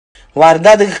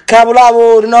Guardate che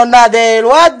capolavoro, Nonna Adele,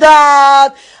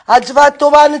 guardate! Oggi fatto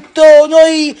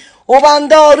panettone, o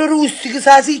pandoro rustico,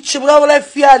 salsiccia, provola e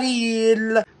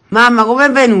friarielli. Mamma,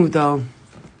 com'è venuto?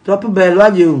 Troppo bello,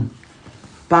 adieu.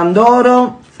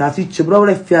 Pandoro, salsiccia,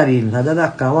 provola e friarielli. Guardate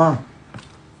a qua.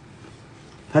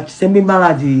 Faccio sempre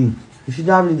imbalati. Dici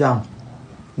la verità.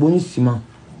 Buonissima.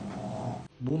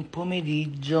 Buon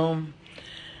pomeriggio.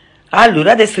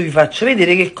 Allora, adesso vi faccio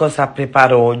vedere che cosa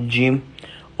preparo oggi.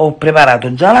 Ho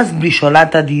preparato già la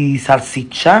sbriciolata di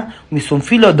salsiccia, ho messo un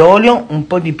filo d'olio, un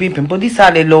po' di pepe, un po' di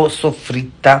sale e l'ho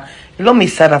soffritta e l'ho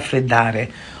messa a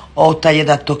raffreddare. Ho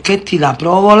tagliato a tocchetti la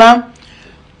provola,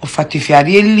 ho fatto i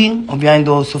friarielli, ovviamente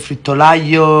ho soffritto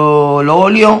l'aglio,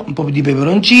 l'olio, un po' di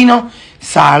peperoncino,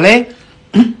 sale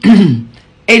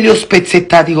e li ho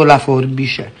spezzettati con la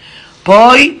forbice.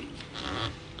 Poi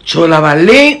c'ho la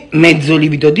vallée, mezzo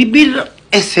lievito di birra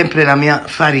e sempre la mia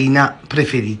farina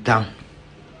preferita.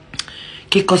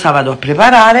 Che cosa vado a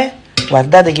preparare?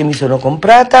 Guardate che mi sono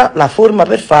comprata la forma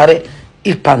per fare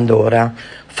il pandora.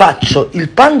 Faccio il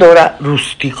pandora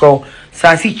rustico,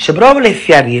 salsicce, provola e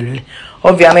friarielli.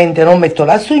 Ovviamente non metto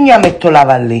la sugna, metto la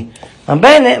vallée. Va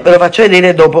bene? Ve lo faccio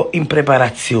vedere dopo in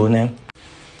preparazione.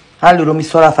 Allora ho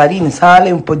messo la farina,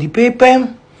 sale, un po' di pepe.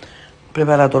 Ho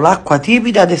preparato l'acqua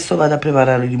tiepida, adesso vado a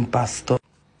preparare l'impasto.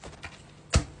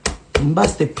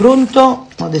 L'impasto è pronto,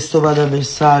 adesso vado a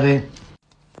versare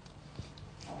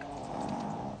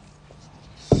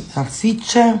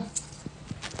salsicce,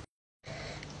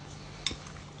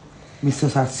 messo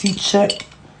salsicce,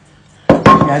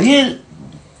 friarielli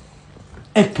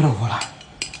e provola.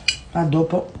 A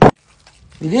dopo.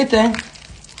 Vedete?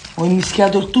 Ho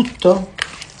immischiato il tutto.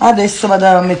 Adesso vado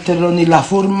a metterlo nella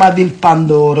forma del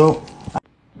pandoro.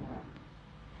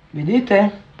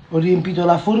 Vedete? Ho riempito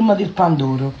la forma del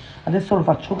pandoro. Adesso lo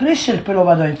faccio crescere e poi lo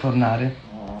vado a infornare.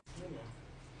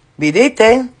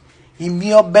 Vedete? Il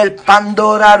mio bel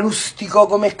pandora rustico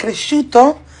come è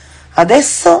cresciuto?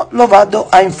 Adesso lo vado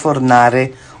a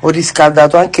infornare. Ho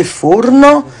riscaldato anche il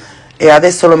forno e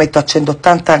adesso lo metto a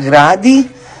 180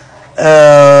 gradi,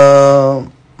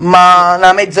 ma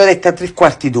una mezz'oretta,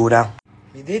 3/4 d'ora.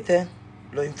 Vedete?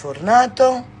 L'ho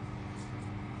infornato.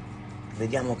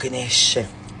 Vediamo che ne esce.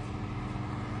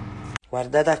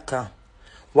 Guardate qua.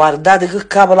 Guardate che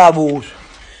capolavoro.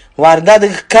 Guardate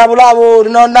che capolavoro,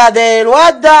 Nonna Adele,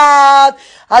 guardate!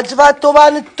 Oggi fatto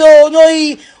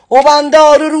panettone, o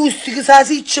pandoro rustico,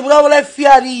 salsiccia, provola e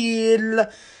friarielli.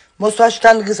 Mo sto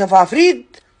aspettando che si fa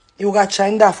freddo e lo caccio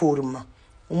in da forma.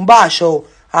 Un bacio,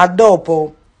 a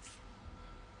dopo.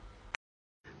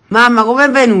 Mamma, com'è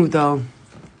venuto?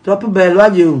 Troppo bello,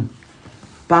 adieu.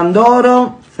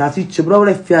 Pandoro, salsiccia,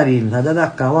 provola e friarielli.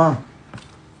 Guardate qua.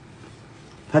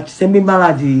 Faccio sempre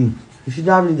imbalati, dici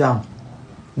la verità.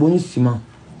 Buonissima.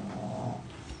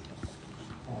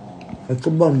 Ecco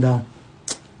buona.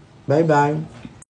 Bye bye.